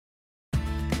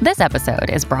This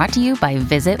episode is brought to you by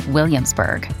Visit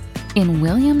Williamsburg. In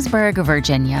Williamsburg,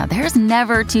 Virginia, there's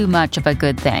never too much of a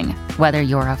good thing. Whether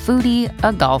you're a foodie,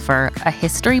 a golfer, a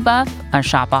history buff, a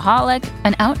shopaholic,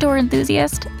 an outdoor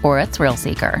enthusiast, or a thrill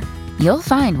seeker, you'll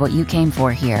find what you came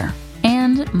for here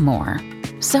and more.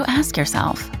 So ask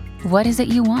yourself, what is it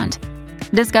you want?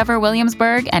 Discover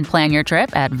Williamsburg and plan your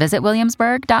trip at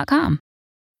visitwilliamsburg.com.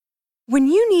 When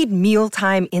you need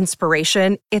mealtime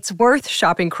inspiration, it's worth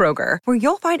shopping Kroger, where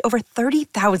you'll find over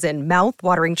 30,000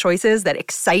 mouth-watering choices that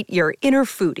excite your inner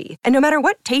foodie. And no matter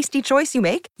what tasty choice you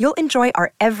make, you'll enjoy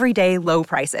our everyday low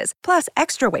prices, plus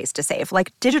extra ways to save,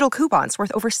 like digital coupons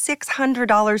worth over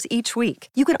 $600 each week.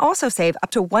 You can also save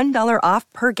up to $1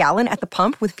 off per gallon at the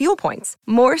pump with fuel points.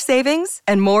 More savings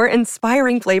and more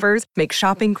inspiring flavors make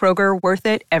shopping Kroger worth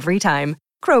it every time.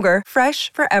 Kroger,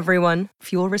 fresh for everyone.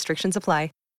 Fuel restrictions apply.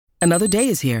 Another day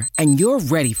is here, and you're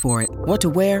ready for it. What to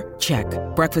wear? Check.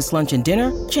 Breakfast, lunch, and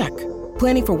dinner? Check.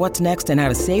 Planning for what's next and how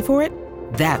to save for it?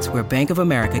 That's where Bank of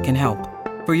America can help.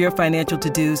 For your financial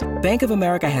to-dos, Bank of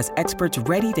America has experts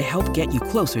ready to help get you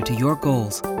closer to your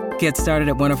goals. Get started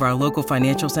at one of our local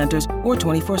financial centers or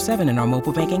 24/7 in our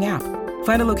mobile banking app.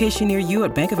 Find a location near you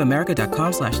at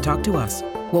bankofamerica.com/talktous.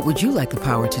 What would you like the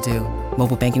power to do?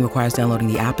 Mobile banking requires downloading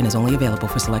the app and is only available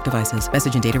for select devices.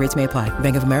 Message and data rates may apply.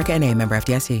 Bank of America N.A., member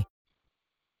FDIC.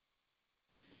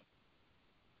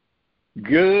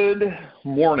 Good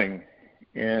morning,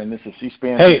 and this is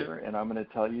C-SPAN here, and I'm going to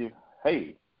tell you,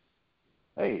 hey,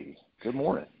 good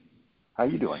morning. How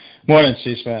you doing? Morning,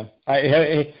 C-SPAN.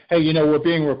 Hey, we're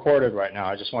being recorded right now.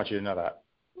 I just want you to know that.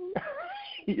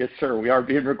 Yes, sir, we are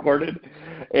being recorded,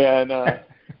 and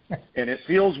and it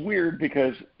feels weird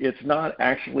because it's not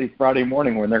actually Friday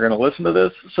morning when they're going to listen to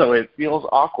this, so it feels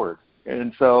awkward.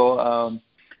 And so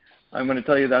I'm going to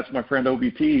tell you that's my friend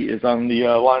OBT is on the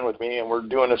line with me, and we're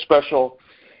doing a special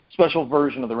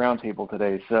version of the roundtable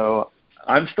today. So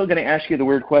I'm still going to ask you the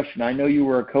weird question. I know you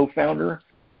were a co-founder,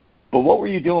 but what were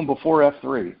you doing before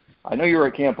F3? I know you were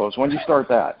at Campos. When did you start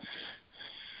that?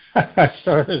 I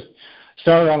started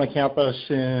on the campus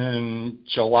in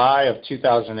July of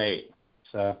 2008.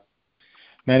 So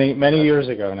many years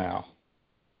ago now.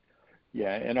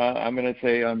 Yeah, and I'm going to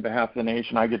say on behalf of the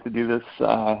nation, I get to do this.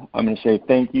 I'm going to say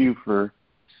thank you for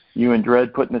you and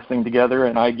Dredd putting this thing together.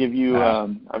 And I give you,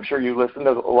 I'm sure you listened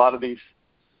to a lot of these.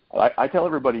 I tell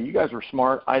everybody, you guys were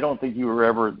smart. I don't think you were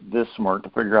ever this smart to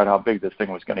figure out how big this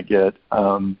thing was going to get.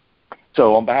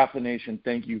 So on behalf of the nation,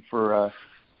 thank you for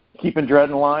keeping Dredd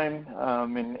in line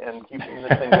and keeping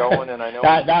this thing going. And I know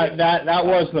that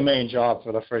was the main job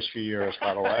for the first few years,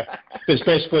 by the way. It's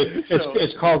basically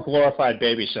it's called glorified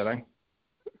babysitting.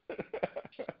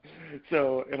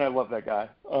 So, and I love that guy.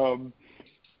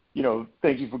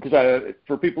 Thank you because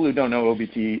for people who don't know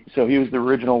OBT, so he was the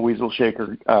original Weasel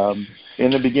Shaker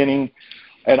in the beginning.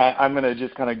 And I'm going to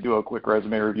just kind of do a quick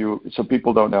resume review so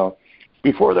people don't know.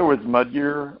 Before there was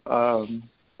Mudgear,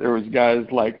 there was guys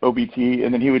like OBT,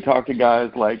 and then he would talk to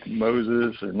guys like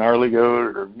Moses or Gnarly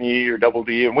Goat or me or Double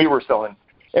D, and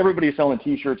everybody's selling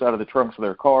T-shirts out of the trunks of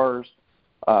their cars.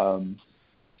 And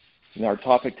our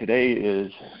topic today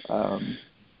is,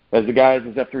 as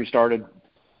F3 started,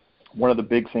 one of the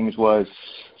big things was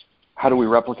how do we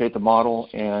replicate the model,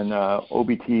 and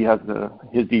OBT has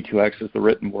his D2X is the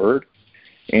written word.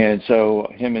 And so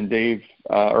him and Dave,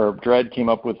 or Dredd, came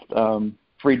up with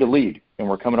Free to Lead. And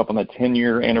we're coming up on the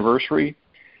 10-year anniversary,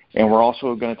 and we're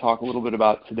also going to talk a little bit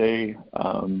about today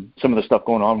some of the stuff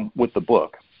going on with the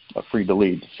book, Free to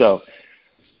Lead. So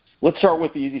let's start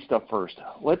with the easy stuff first.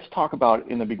 Let's talk about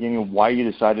in the beginning why you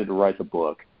decided to write the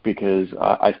book, because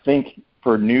I think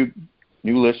for new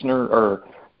listener or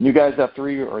new guys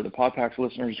F3 or the PodPacks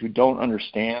listeners who don't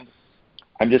understand,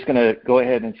 I'm just going to go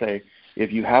ahead and say,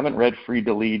 if you haven't read Free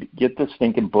to Lead, get the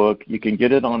stinking book. You can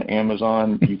get it on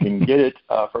Amazon. You can get it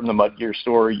from the Mudgear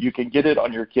store. You can get it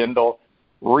on your Kindle.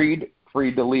 Read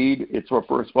Free to Lead. It's a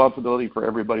responsibility for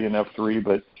everybody in F3.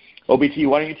 But OBT,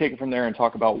 why don't you take it from there and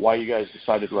talk about why you guys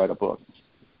decided to write a book?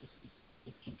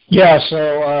 Yeah,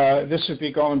 so this would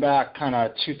be going back kind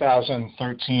of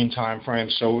 2013 timeframe.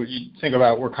 So you think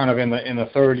about we're kind of in the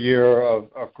third year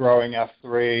of growing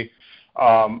F3.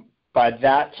 By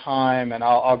that time, and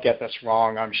I'll get this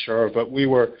wrong, I'm sure, but we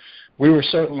were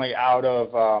certainly out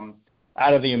of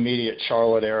the immediate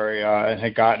Charlotte area and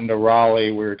had gotten to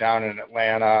Raleigh. We were down in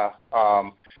Atlanta.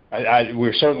 We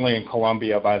were certainly in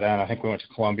Columbia by then. I think we went to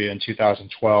Columbia in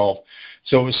 2012.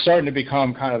 So it was starting to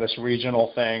become kind of this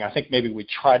regional thing. I think maybe we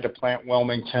tried to plant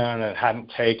Wilmington and it hadn't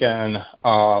taken.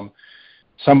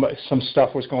 Some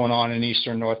stuff was going on in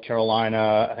eastern North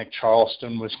Carolina. I think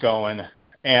Charleston was going.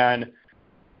 And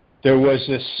there was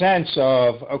this sense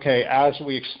of, okay, as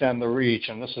we extend the reach,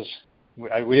 and this is,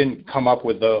 we didn't come up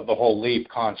with the whole LEAP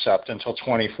concept until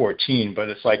 2014, but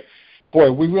it's like,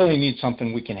 boy, we really need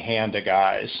something we can hand to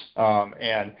guys,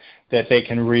 and that they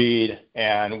can read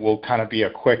and will kind of be a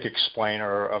quick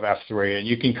explainer of F3. And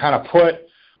you can kind of put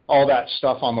all that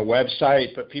stuff on the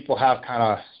website, but people have kind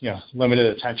of, limited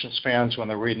attention spans when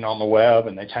they're reading on the web,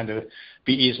 and they tend to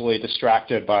be easily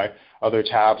distracted by other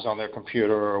tabs on their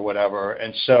computer or whatever.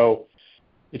 And so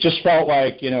it just felt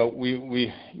like,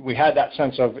 we had that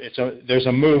sense of there's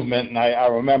a movement, and I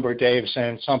remember Dave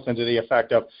saying something to the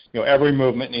effect of, every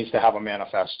movement needs to have a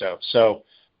manifesto. So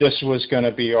this was going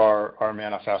to be our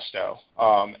manifesto.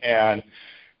 And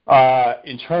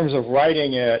in terms of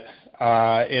writing it,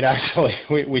 it actually,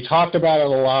 we talked about it a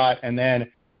lot, and then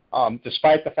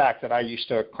despite the fact that I used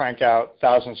to crank out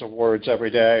thousands of words every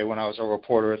day when I was a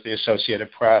reporter at the Associated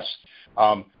Press,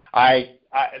 I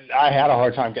had a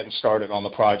hard time getting started on the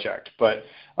project. But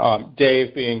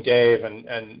Dave being Dave,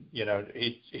 and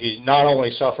he not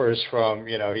only suffers from,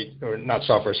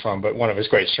 but one of his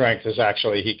great strengths is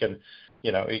actually he can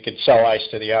sell ice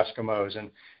to the Eskimos, and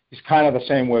he's kind of the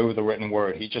same way with the written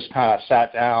word. He just kind of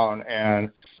sat down and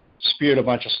spewed a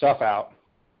bunch of stuff out,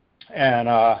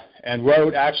 and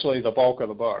wrote actually the bulk of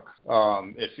the book.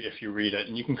 If you read it,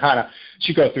 and you can kind of, as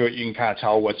you go through it, you can kind of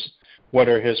tell what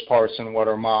are his parts and what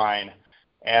are mine.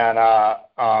 And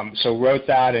so wrote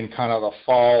that in kind of the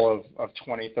fall of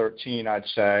 2013, I'd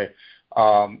say.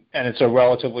 And it's a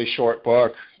relatively short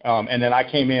book. And then I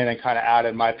came in and kind of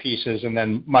added my pieces, and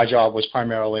then my job was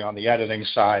primarily on the editing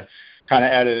side, kind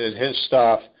of edited his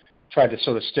stuff, tried to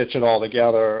sort of stitch it all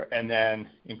together, and then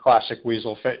in classic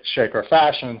Weasel Shaker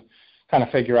fashion, kind of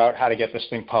figure out how to get this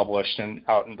thing published and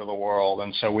out into the world.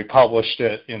 And so we published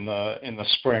it in the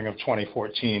spring of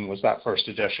 2014 was that first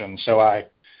edition. So I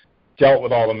dealt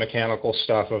with all the mechanical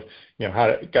stuff of,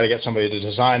 got to get somebody to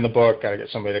design the book, got to get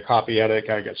somebody to copy edit,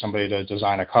 got to get somebody to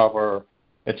design a cover,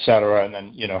 et cetera. And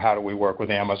then, how do we work with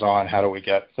Amazon? How do we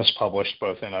get this published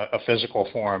both in a physical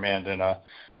form and in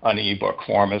an ebook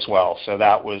form as well? So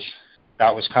that was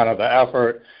kind of the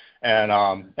effort.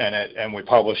 And we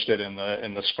published it in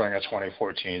the spring of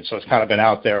 2014. So it's kind of been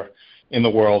out there in the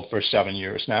world for 7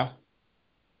 years now.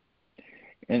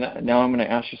 And now I'm going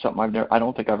to ask you something I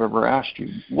don't think I've ever asked you.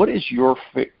 What is your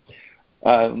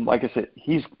like I said,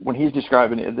 when he's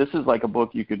describing it, this is like a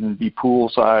book you could be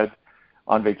poolside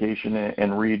on vacation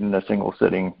and read in a single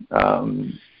sitting.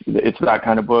 It's that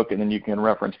kind of book, and then you can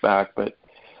reference back. But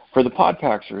for the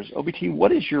Podpaxers, OBT,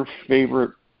 what is your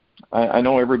favorite? I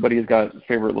know everybody's got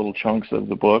favorite little chunks of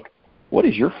the book. What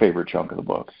is your favorite chunk of the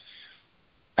book?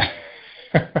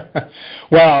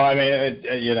 Well, I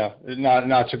mean,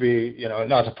 not to be,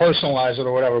 not to personalize it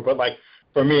or whatever, but like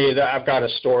for me, I've got a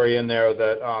story in there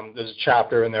that there's a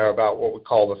chapter in there about what we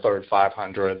call the Third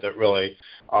 500 that really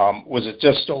was a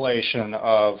distillation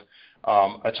of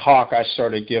a talk I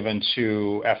started giving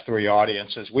to F3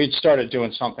 audiences. We'd started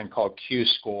doing something called Q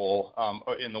School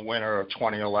in the winter of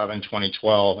 2011,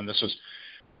 2012, and this was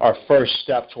our first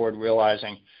step toward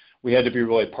realizing we had to be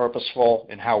really purposeful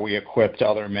in how we equipped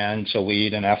other men to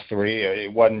lead in F3.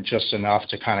 It wasn't just enough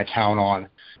to kind of count on,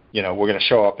 we're going to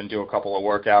show up and do a couple of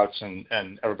workouts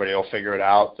and everybody will figure it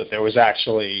out, that there was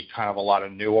actually kind of a lot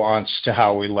of nuance to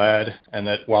how we led, and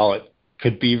that while it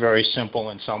could be very simple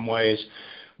in some ways,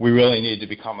 we really need to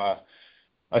become a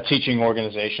teaching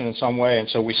organization in some way. And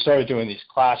so we started doing these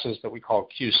classes that we call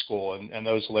Q School, and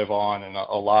those live on in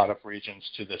a lot of regions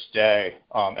to this day.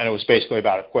 And it was basically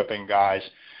about equipping guys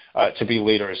to be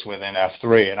leaders within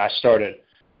F3. And I started,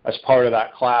 as part of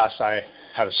that class, I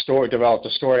had developed a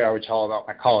story I would tell about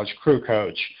my college crew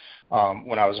coach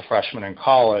when I was a freshman in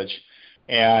college.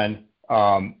 And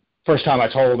first time I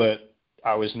told it,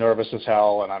 I was nervous as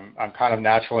hell, and I'm kind of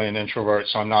naturally an introvert,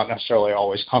 so I'm not necessarily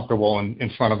always comfortable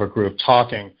in front of a group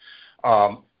talking.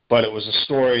 But it was a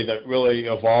story that really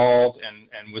evolved,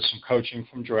 and with some coaching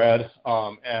from Dredd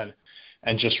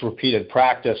and just repeated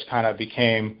practice kind of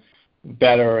became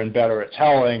better and better at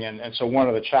telling. And so one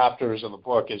of the chapters of the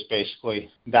book is basically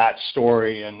that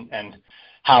story and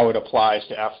how it applies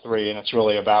to F3, and it's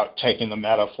really about taking the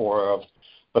metaphor of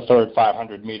the third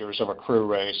 500 meters of a crew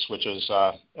race, which is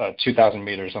 2,000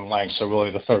 meters in length, so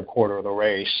really the third quarter of the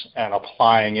race, and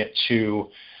applying it to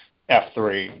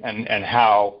F3 and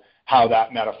how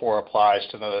that metaphor applies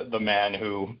to the men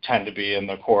who tend to be in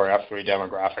the core F3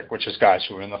 demographic, which is guys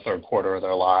who are in the third quarter of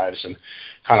their lives, and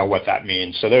kind of what that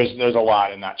means. So there's a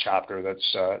lot in that chapter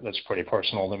that's pretty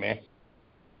personal to me.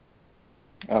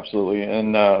 Absolutely.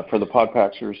 And for the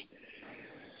Podpaxers,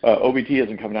 OBT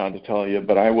hasn't come down to tell you,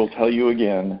 but I will tell you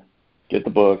again, get the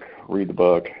book, read the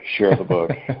book, share the book,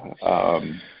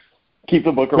 keep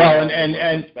the book around,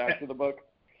 and back to the book.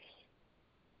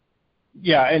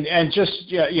 Yeah, and just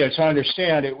to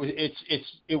understand, it was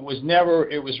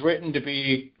written to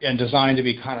be and designed to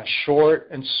be kind of short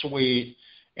and sweet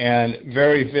and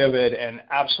very vivid and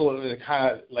absolutely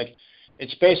kind of like,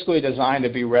 it's basically designed to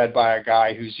be read by a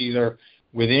guy who's either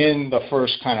within the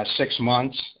first kind of 6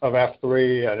 months of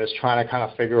F3 and is trying to kind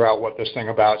of figure out what this thing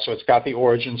about. So it's got the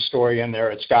origin story in there.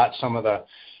 It's got some of the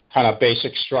kind of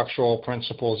basic structural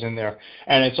principles in there.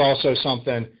 And it's also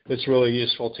something that's really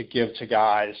useful to give to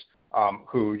guys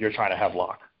who you're trying to have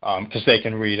luck, because they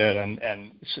can read it and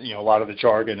a lot of the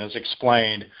jargon is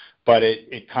explained, but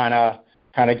it kind of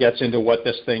gets into what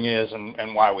this thing is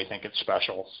and why we think it's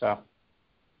special. So,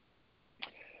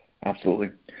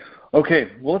 absolutely. Okay,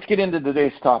 well, let's get into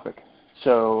today's topic.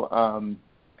 So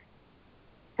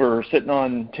we're sitting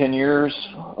on 10 years.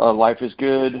 Life is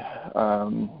good.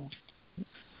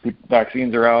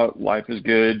 Vaccines are out. Life is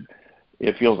good.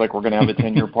 It feels like we're going to have a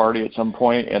 10-year party at some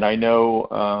point, and I know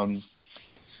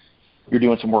you're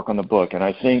doing some work on the book, and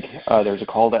I think there's a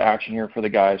call to action here for the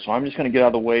guys. So I'm just going to get out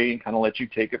of the way and kind of let you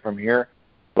take it from here.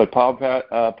 But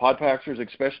Podpaxers,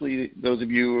 especially those of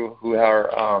you who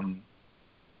are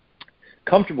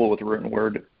comfortable with the written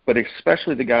word, but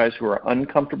especially the guys who are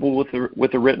uncomfortable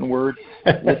with the written word,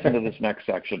 listen to this next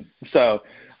section. So,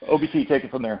 OBT, take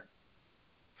it from there.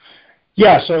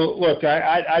 Yeah, so look,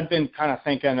 I've been kind of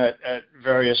thinking at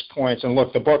various points, and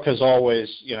look, the book has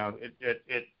always,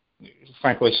 it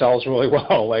frankly sells really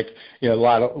well. Like,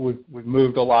 we've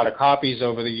moved a lot of copies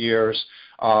over the years,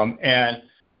 and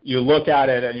you look at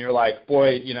it and you're like,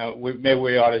 boy, maybe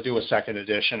we ought to do a second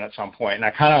edition at some point. And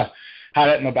I kind of had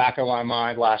it in the back of my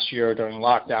mind last year during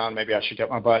lockdown, maybe I should get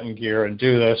my butt in gear and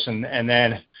do this. And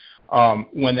then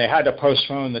when they had to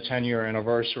postpone the 10-year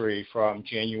anniversary from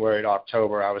January to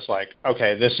October, I was like,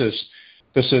 okay, this is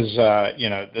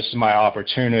my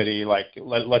opportunity. Like,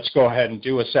 let's go ahead and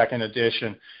do a second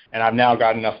edition. And I've now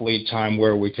got enough lead time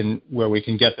where we can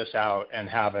get this out and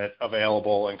have it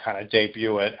available and kind of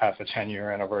debut it at the 10-year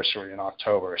anniversary in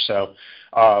October. So,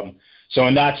 so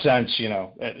in that sense,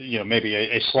 maybe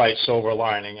a slight silver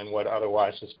lining in what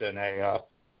otherwise has been a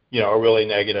really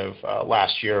negative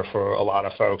last year for a lot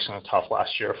of folks and a tough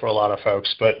last year for a lot of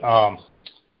folks. So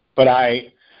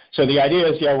the idea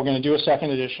is, we're going to do a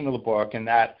second edition of the book, and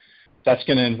that's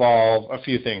going to involve a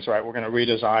few things, right? We're going to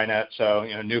redesign it, so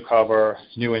new cover,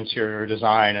 new interior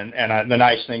design, and the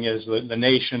nice thing is the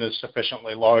nation is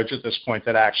sufficiently large at this point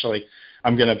that actually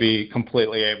I'm going to be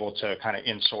completely able to kind of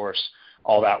in-source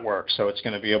all that work. So it's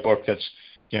going to be a book that's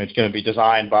it's going to be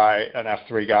designed by an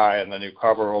F3 guy, and the new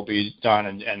cover will be done.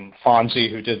 And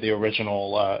Fonzie, who did the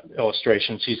original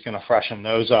illustrations, he's going to freshen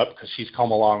those up because he's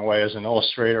come a long way as an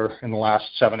illustrator in the last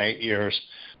 7-8 years.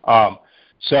 So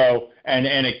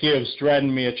it gives Dredd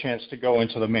and me a chance to go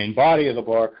into the main body of the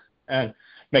book and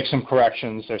make some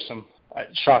corrections. There's some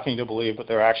shocking to believe, but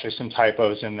there are actually some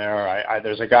typos in there.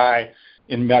 There's a guy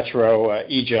in Metro,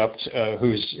 Egypt,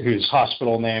 whose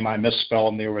hospital name I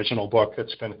misspelled in the original book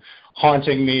that's been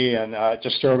haunting me and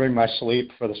disturbing my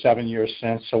sleep for the 7 years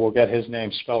since, so we'll get his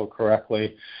name spelled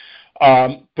correctly.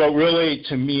 But really,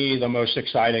 to me, the most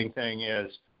exciting thing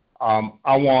is we're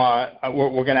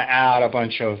going to add a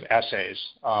bunch of essays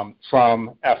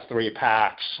from F3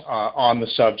 packs on the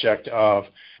subject of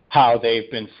how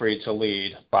they've been free to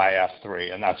lead by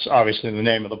F3. And that's obviously the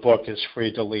name of the book is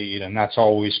Free to Lead, and that's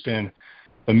always been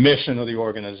the mission of the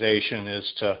organization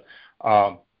is to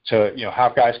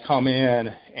have guys come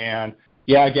in and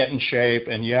get in shape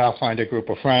and find a group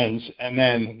of friends, and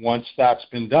then once that's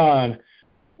been done,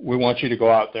 we want you to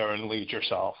go out there and lead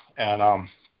yourself and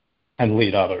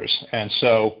lead others. And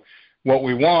so what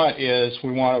we want a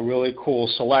really cool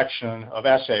selection of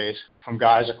essays from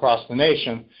guys across the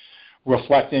nation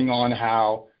reflecting on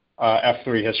how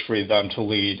F3 has freed them to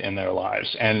lead in their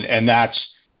lives, and that's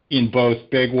in both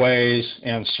big ways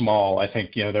and small. I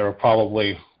think there are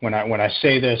probably, when I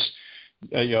say this,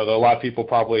 a lot of people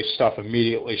probably stuff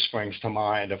immediately springs to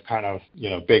mind of kind of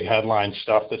big headline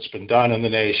stuff that's been done in the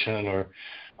nation or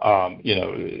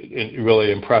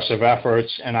really impressive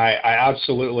efforts, and I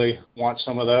absolutely want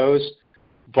some of those.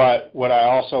 But what I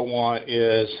also want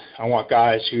is I want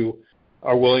guys who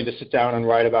are willing to sit down and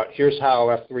write about, here's how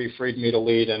F3 freed me to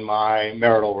lead in my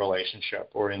marital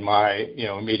relationship or in my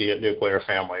immediate nuclear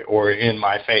family or in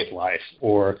my faith life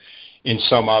or in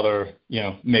some other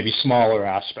maybe smaller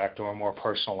aspect or a more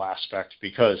personal aspect.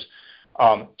 Because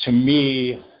to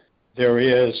me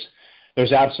there's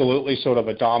absolutely sort of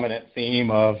a dominant theme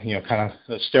of kind of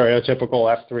the stereotypical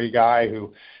F3 guy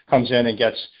who comes in and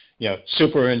gets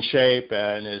super in shape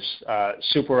and is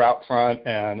super out front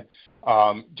and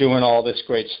doing all this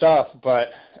great stuff, but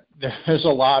there's a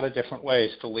lot of different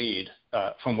ways to lead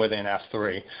from within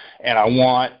F3, and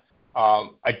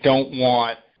I don't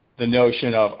want the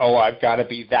notion of, I've got to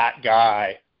be that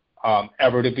guy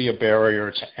ever to be a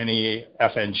barrier to any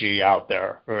FNG out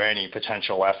there or any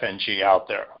potential FNG out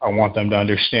there. I want them to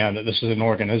understand that this is an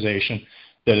organization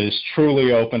that is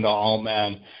truly open to all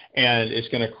men and is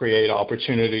going to create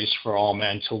opportunities for all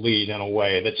men to lead in a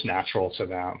way that's natural to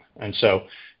them. And so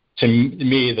to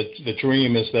me, the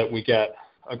dream is that we get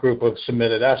a group of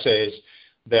submitted essays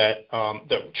that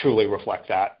truly reflect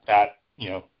that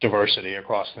diversity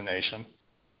across the nation.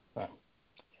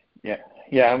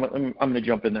 I'm going to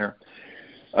jump in there.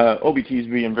 OBT is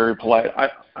being very polite.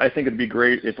 I think it'd be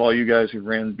great if all you guys who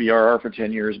ran BRR for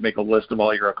 10 years make a list of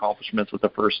all your accomplishments with the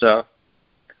first F.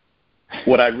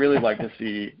 What I'd really like to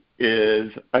see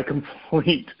is a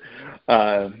complete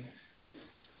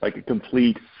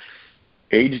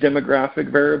age demographic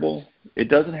variable. It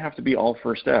doesn't have to be all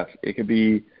first F. It could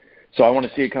be, so I want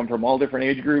to see it come from all different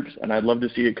age groups, and I'd love to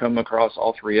see it come across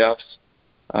all three Fs.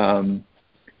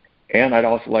 And I'd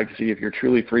also like to see if you're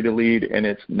truly free to lead and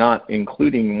it's not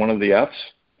including one of the Fs.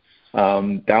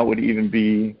 That would even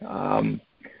be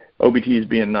OBT is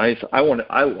being nice. I want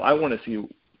to see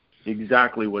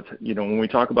exactly what's, when we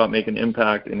talk about making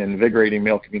impact and invigorating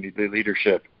male community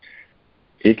leadership,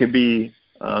 it could be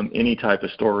any type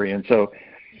of story. And so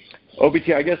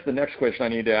OBT, I guess the next question I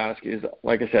need to ask is,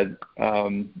 like I said,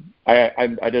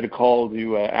 I did a call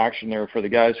to action there for the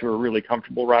guys who are really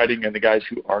comfortable writing and the guys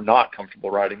who are not comfortable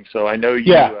writing. So I know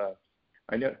you,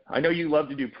 I know you love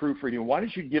to do proofreading. Why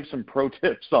don't you give some pro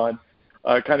tips on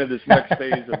kind of this next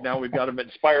phase of now we've got them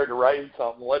inspired to write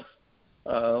something.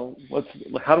 How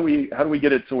do we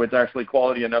get it so it's actually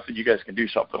quality enough that you guys can do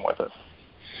something with it?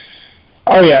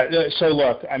 Oh yeah. So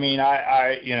look, I mean,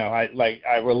 I like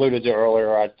I alluded to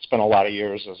earlier, I spent a lot of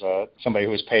years as somebody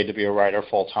who was paid to be a writer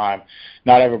full time.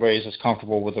 Not everybody's as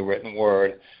comfortable with the written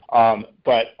word.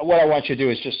 But what I want you to do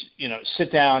is just,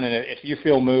 sit down, and if you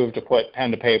feel moved to put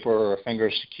pen to paper or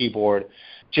fingers to keyboard,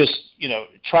 just,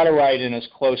 try to write in as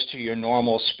close to your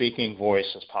normal speaking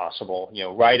voice as possible.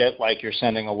 Write it like you're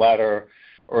sending a letter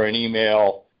or an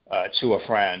email to a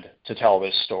friend to tell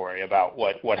this story about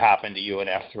what happened to you in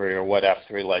F3 or what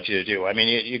F3 led you to do. I mean,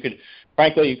 you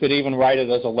could even write it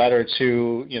as a letter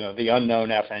to, the unknown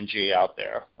FNG out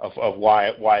there of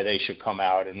why they should come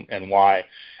out and why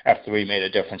F3 made a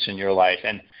difference in your life.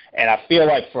 And I feel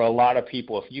like for a lot of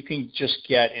people, if you can just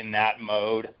get in that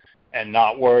mode and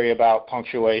not worry about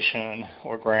punctuation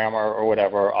or grammar or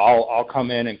whatever, I'll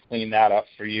come in and clean that up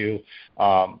for you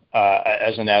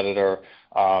as an editor.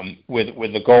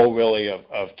 With the goal really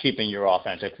of keeping your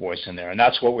authentic voice in there. And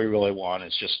that's what we really want,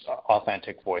 is just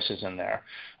authentic voices in there.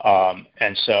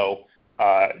 And so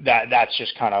that's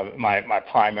just kind of my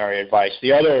primary advice.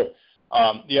 The other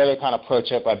kind of pro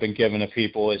tip I've been giving to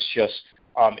people is just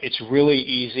it's really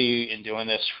easy in doing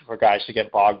this for guys to get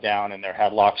bogged down in their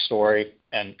headlock story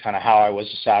and kind of how I was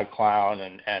a sad clown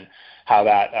and how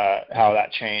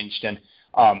that changed. And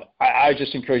I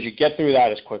just encourage you, get through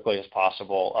that as quickly as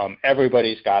possible.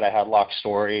 Everybody's got a headlock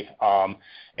story,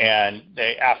 and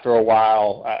after a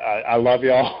while, I love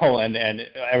y'all, and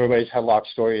everybody's headlock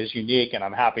story is unique, and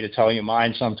I'm happy to tell you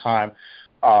mine sometime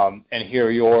and hear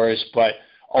yours, but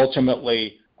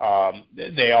ultimately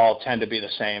they all tend to be the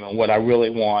same. And what I really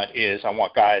want is I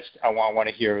want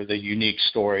to hear the unique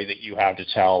story that you have to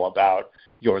tell about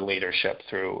your leadership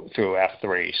through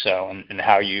F3. So and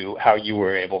how you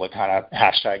were able to kind of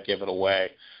hashtag give it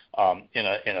away in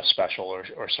a special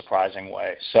or surprising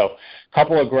way. So a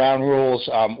couple of ground rules.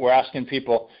 We're asking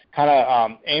people kind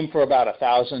of aim for about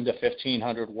 1,000 to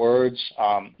 1,500 words.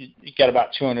 You get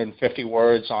about 250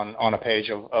 words on a page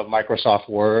of Microsoft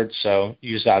Word. So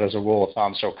use that as a rule of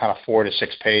thumb. So kind of 4 to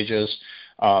 6 pages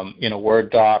in a Word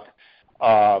doc.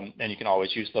 And you can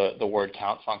always use the word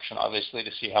count function, obviously,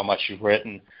 to see how much you've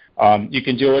written. You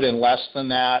can do it in less than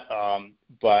that,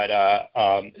 but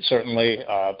certainly,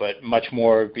 but much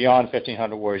more beyond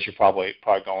 1,500 words, you're probably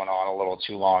going on a little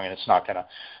too long, and it's not going to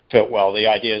fit well. The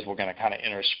idea is we're going to kind of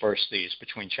intersperse these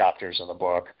between chapters of the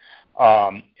book,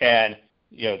 and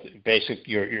basic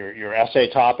your essay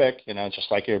topic,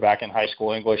 just like you're back in high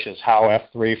school English, is how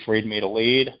F3 freed me to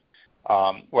lead.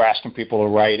 We're asking people to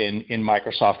write in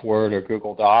Microsoft Word or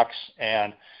Google Docs,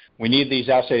 and we need these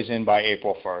essays in by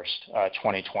April 1st,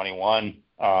 2021.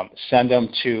 Send them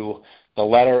to the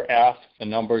letter F, the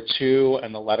number 2,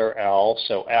 and the letter L,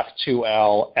 so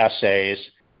F2L essays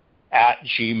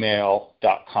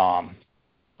 @gmail.com.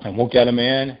 And we'll get them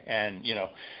in, and,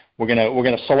 we're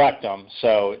gonna select them.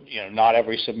 So not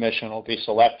every submission will be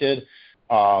selected,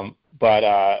 but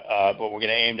we're going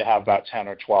to aim to have about 10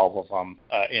 or 12 of them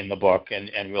in the book,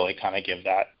 and really kind of give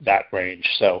that range.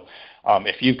 So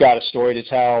if you've got a story to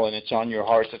tell and it's on your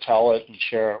heart to tell it and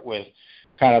share it with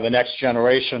kind of the next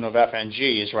generation of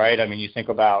FNGs, right? I mean, you think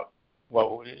about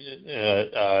what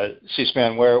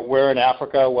C-SPAN, where in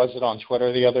Africa was it on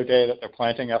Twitter the other day that they're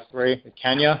planting F3?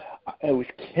 Kenya? It was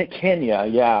Kenya,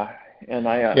 yeah. And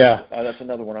that's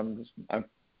another one.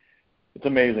 It's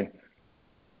amazing.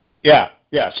 Yeah.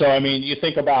 So, I mean, you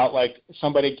think about, like,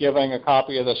 somebody giving a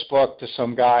copy of this book to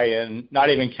some guy in, not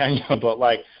even Kenya, but,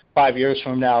 like, 5 years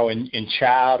from now in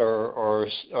Chad or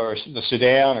the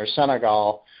Sudan or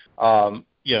Senegal,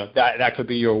 that could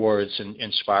be your words in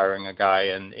inspiring a guy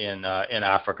in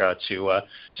Africa to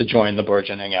join the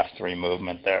burgeoning F3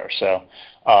 movement there. So,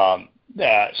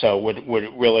 would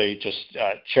really just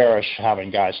cherish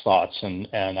having Guy's thoughts and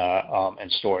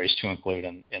stories to include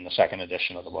in the second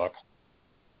edition of the book.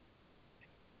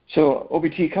 So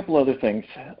OBT, a couple other things.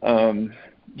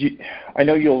 I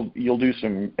know you'll do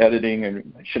some editing,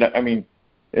 and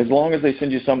as long as they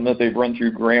send you something that they've run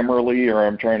through Grammarly, or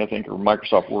I'm trying to think, or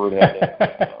Microsoft Word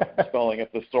had spelling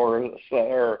at the store,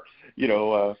 or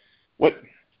what.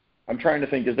 I'm trying to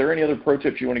think. Is there any other pro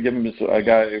tips you want to give them if a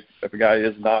guy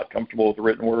is not comfortable with the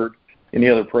written word? Any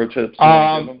other pro tips?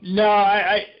 No,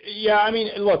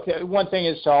 look, one thing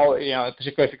is to,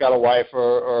 particularly if you got a wife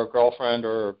or a girlfriend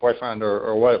or a boyfriend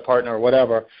or what, a partner or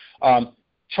whatever,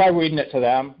 try reading it to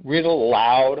them. Read it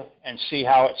aloud and see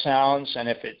how it sounds. And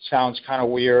if it sounds kind of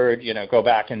weird, go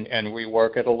back and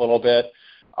rework it a little bit.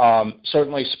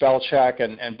 Certainly spell check,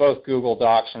 and both Google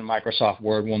Docs and Microsoft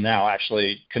Word will now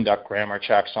actually conduct grammar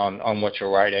checks on what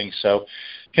you're writing. So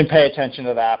can pay attention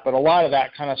to that. But a lot of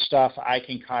that kind of stuff I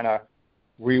can kind of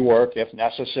rework if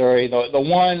necessary. The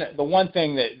one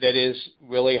thing that is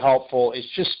really helpful is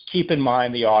just keep in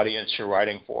mind the audience you're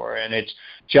writing for, and it's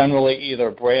generally either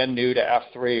brand new to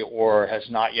F3 or has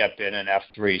not yet been in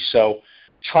F3. So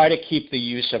try to keep the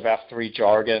use of F3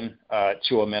 jargon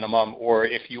to a minimum, or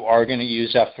if you are going to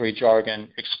use F3 jargon,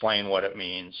 explain what it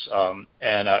means,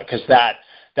 because that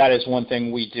is one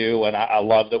thing we do, and I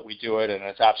love that we do it, and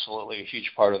it's absolutely a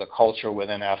huge part of the culture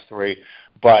within F3,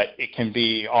 but it can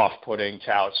be off-putting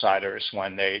to outsiders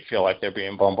when they feel like they're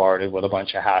being bombarded with a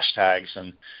bunch of hashtags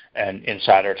and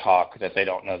insider talk that they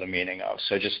don't know the meaning of.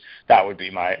 So just that would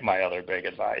be my other big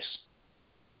advice.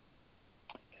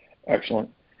 Excellent.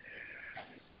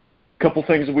 Couple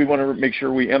things that we want to make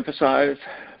sure we emphasize.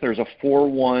 There's a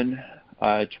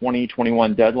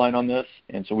 4/1/2021 deadline on this,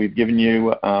 and so we've given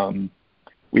you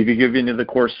the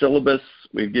course syllabus.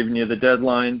 We've given you the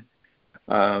deadline.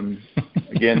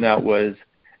 Again, that was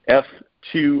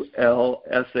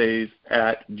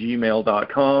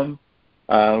f2lessays@gmail.com.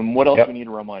 What else do we need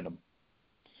to remind them?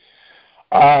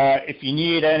 If you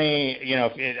need any,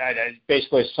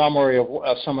 basically a summary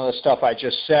of some of the stuff I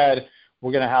just said,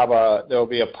 we're going to have there'll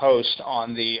be a post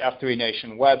on the F3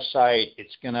 Nation website.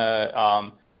 It's going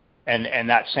to, and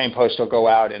that same post will go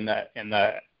out in the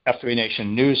F3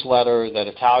 Nation newsletter that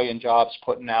Italian Job's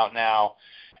putting out now.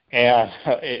 And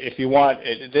if you want,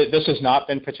 this has not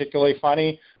been particularly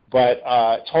funny, but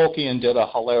Tolkien did a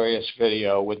hilarious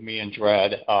video with me and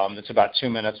Dredd that's about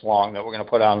 2 minutes long that we're going to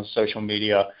put out on social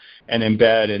media and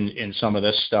embed in some of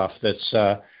this stuff that's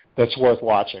worth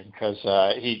watching, because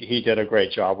he did a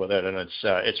great job with it, and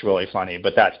it's really funny.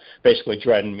 But that's basically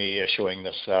Dredd and me issuing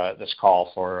this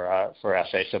call for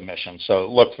essay submission.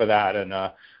 So look for that and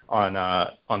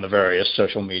on the various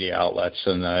social media outlets,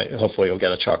 and hopefully you'll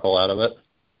get a chuckle out of it.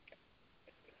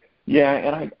 Yeah,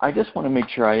 and I just want to make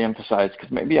sure I emphasize, because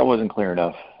maybe I wasn't clear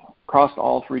enough. Across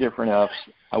all 3 different Fs,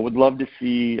 I would love to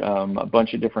see a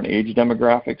bunch of different age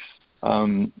demographics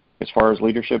as far as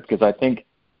leadership, because I think,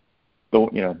 I'm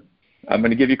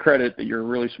going to give you credit that you're a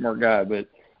really smart guy, but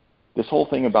this whole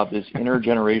thing about this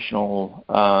intergenerational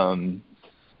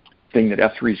thing that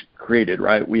F3's created,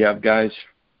 right? We have guys,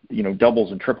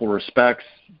 doubles and triple respects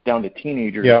down to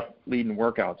teenagers leading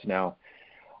workouts now.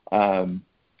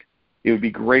 It would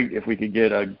be great if we could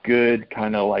get a good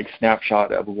kind of like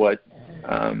snapshot of what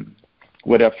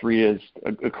F3 is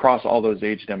across all those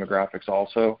age demographics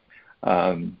also.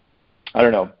 I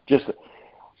don't know.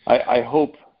 I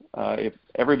hope if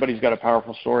everybody's got a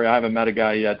powerful story. I haven't met a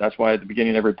guy yet. That's why at the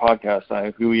beginning of every podcast,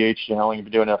 who he and how long you've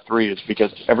been doing F3 is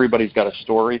because everybody's got a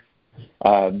story.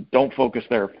 Don't focus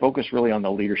there. Focus really on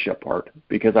the leadership part,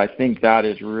 because I think that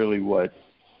is really what,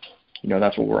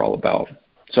 that's what we're all about.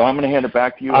 So I'm going to hand it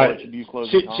back to you. I'll let you close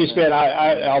the comment. C-SPAN,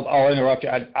 I'll interrupt you.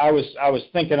 I was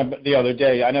thinking about the other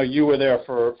day. I know you were there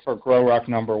for Grow Ruck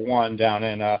 #1 down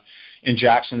in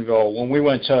Jacksonville. When we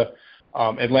went to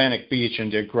Atlantic Beach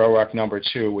and did Grow Rec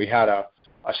 #2, we had a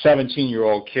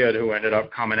 17-year-old kid who ended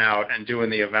up coming out and doing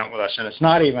the event with us. And it's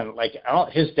not even like,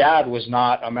 his dad was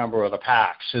not a member of the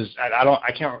PAX.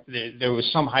 There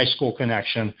was some high school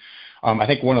connection. I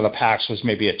think one of the PAX was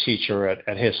maybe a teacher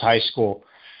at his high school.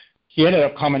 He ended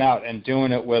up coming out and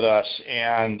doing it with us,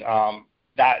 and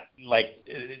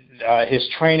his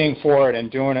training for it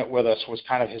and doing it with us was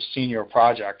kind of his senior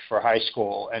project for high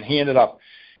school. And he ended up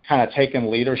kind of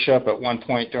taking leadership at one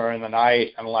point during the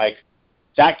night, and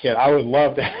that kid, I would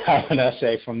love to have an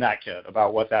essay from that kid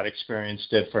about what that experience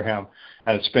did for him.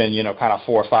 And it's been, kind of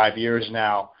 4 or 5 years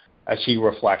now as he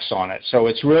reflects on it. So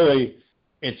it's really,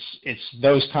 it's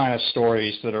those kind of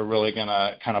stories that are really going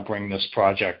to kind of bring this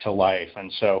project to life. And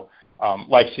so,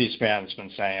 like C-SPAN's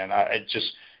been saying,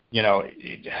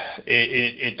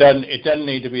 it doesn't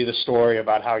need to be the story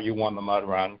about how you won the mud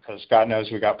run, because God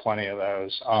knows we got plenty of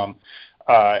those.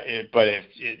 But if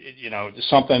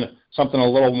something a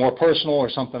little more personal or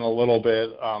something a little bit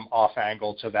off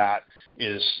angle to that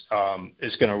is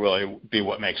going to really be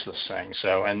what makes this thing.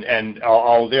 So, and the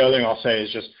other thing I'll say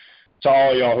is just to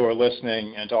all y'all who are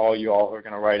listening and to all y'all who are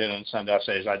going to write in and send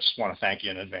essays, I just want to thank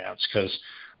you in advance, because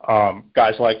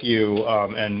guys like you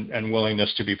and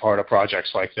willingness to be part of projects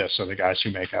like this are the guys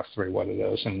who make F3 what it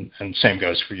is, and same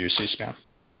goes for you, C-SPAN.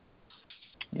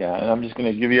 Yeah, and I'm just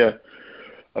going to give you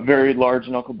a very large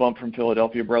knuckle bump from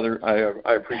Philadelphia, brother.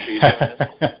 I appreciate you doing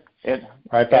this. And,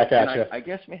 right back at you. I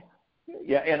guess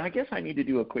I need to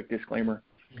do a quick disclaimer.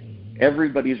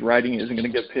 Everybody's writing isn't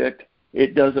going to get picked.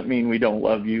 It doesn't mean we don't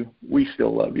love you. We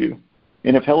still love you.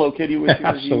 And if Hello Kitty was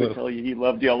here, he would tell you he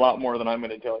loved you a lot more than I'm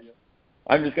going to tell you.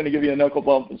 I'm just going to give you a knuckle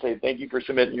bump and say thank you for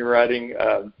submitting your writing.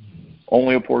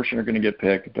 Only a portion are going to get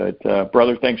picked. But,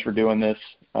 brother, thanks for doing this.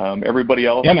 Everybody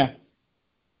else? Yeah, man.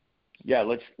 Yeah,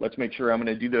 let's make sure I'm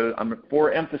going to do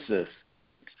for emphasis,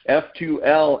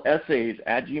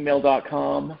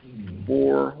 F2Lessays@gmail.com,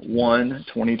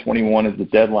 4/1/2021 is the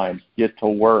deadline. Get to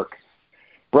work.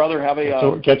 Brother, have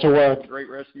get to work. Great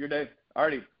rest of your day. All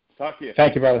righty, talk to you.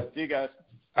 Thank you, brother. See you guys.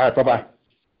 All right, bye-bye.